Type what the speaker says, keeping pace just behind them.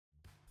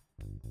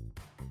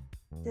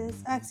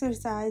This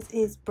exercise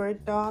is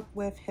bird dog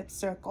with hip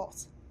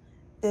circles.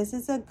 This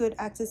is a good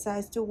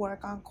exercise to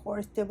work on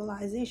core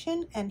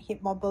stabilization and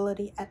hip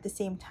mobility at the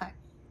same time.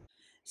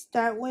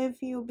 Start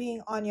with you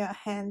being on your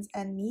hands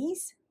and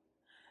knees.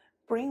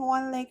 Bring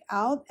one leg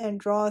out and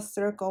draw a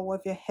circle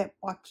with your hip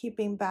while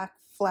keeping back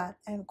flat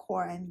and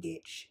core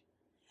engaged.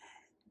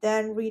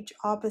 Then reach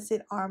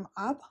opposite arm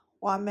up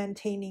while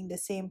maintaining the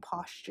same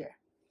posture.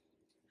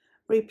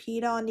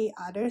 Repeat on the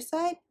other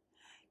side.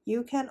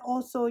 You can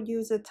also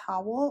use a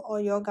towel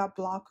or yoga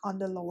block on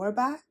the lower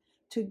back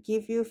to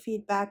give you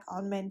feedback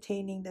on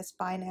maintaining the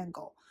spine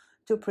angle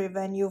to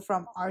prevent you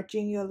from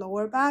arching your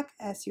lower back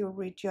as you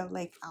reach your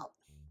leg out.